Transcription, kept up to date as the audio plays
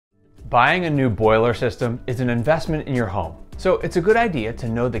Buying a new boiler system is an investment in your home, so it's a good idea to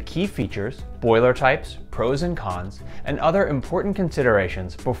know the key features, boiler types, pros and cons, and other important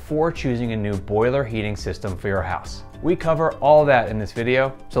considerations before choosing a new boiler heating system for your house. We cover all that in this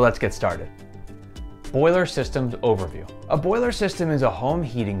video, so let's get started. Boiler systems overview. A boiler system is a home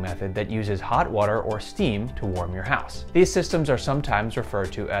heating method that uses hot water or steam to warm your house. These systems are sometimes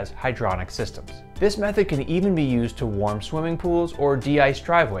referred to as hydronic systems. This method can even be used to warm swimming pools or de-ice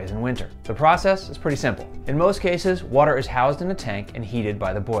driveways in winter. The process is pretty simple. In most cases, water is housed in a tank and heated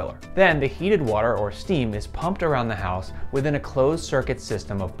by the boiler. Then the heated water or steam is pumped around the house within a closed circuit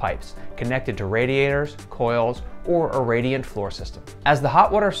system of pipes connected to radiators, coils, or a radiant floor system. As the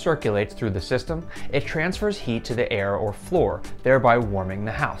hot water circulates through the system, it transfers heat to the air or floor, thereby warming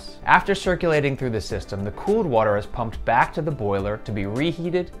the house. After circulating through the system, the cooled water is pumped back to the boiler to be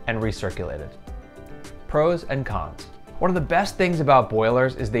reheated and recirculated. Pros and cons. One of the best things about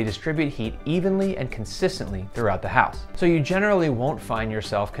boilers is they distribute heat evenly and consistently throughout the house. So you generally won't find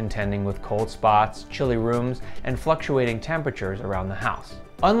yourself contending with cold spots, chilly rooms, and fluctuating temperatures around the house.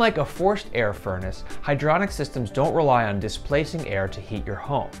 Unlike a forced air furnace, hydronic systems don't rely on displacing air to heat your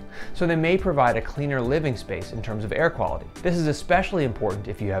home, so they may provide a cleaner living space in terms of air quality. This is especially important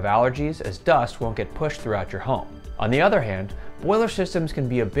if you have allergies, as dust won't get pushed throughout your home. On the other hand, boiler systems can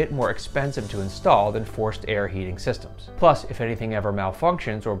be a bit more expensive to install than forced air heating systems. Plus, if anything ever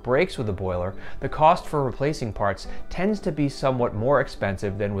malfunctions or breaks with the boiler, the cost for replacing parts tends to be somewhat more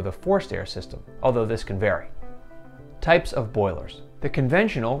expensive than with a forced air system, although this can vary. Types of boilers. The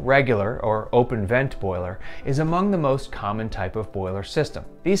conventional, regular, or open vent boiler is among the most common type of boiler system.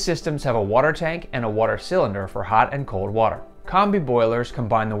 These systems have a water tank and a water cylinder for hot and cold water. Combi boilers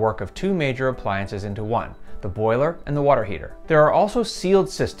combine the work of two major appliances into one, the boiler and the water heater. There are also sealed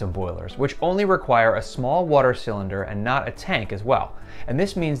system boilers, which only require a small water cylinder and not a tank as well, and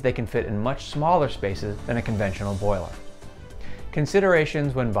this means they can fit in much smaller spaces than a conventional boiler.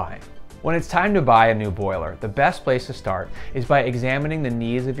 Considerations when buying. When it's time to buy a new boiler, the best place to start is by examining the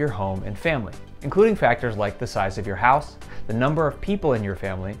needs of your home and family, including factors like the size of your house, the number of people in your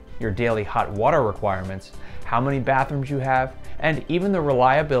family, your daily hot water requirements, how many bathrooms you have, and even the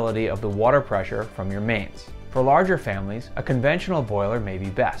reliability of the water pressure from your mains. For larger families, a conventional boiler may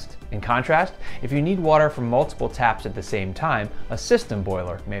be best. In contrast, if you need water from multiple taps at the same time, a system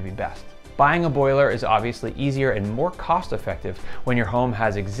boiler may be best. Buying a boiler is obviously easier and more cost-effective when your home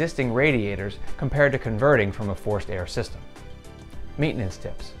has existing radiators compared to converting from a forced air system. Maintenance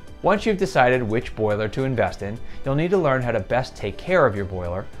tips. Once you've decided which boiler to invest in, you'll need to learn how to best take care of your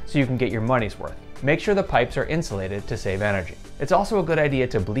boiler so you can get your money's worth. Make sure the pipes are insulated to save energy. It's also a good idea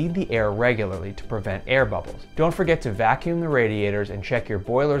to bleed the air regularly to prevent air bubbles. Don't forget to vacuum the radiators and check your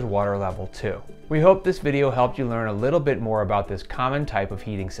boiler's water level too. We hope this video helped you learn a little bit more about this common type of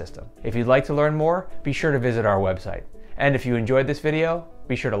heating system. If you'd like to learn more, be sure to visit our website. And if you enjoyed this video,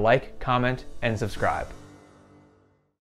 be sure to like, comment, and subscribe.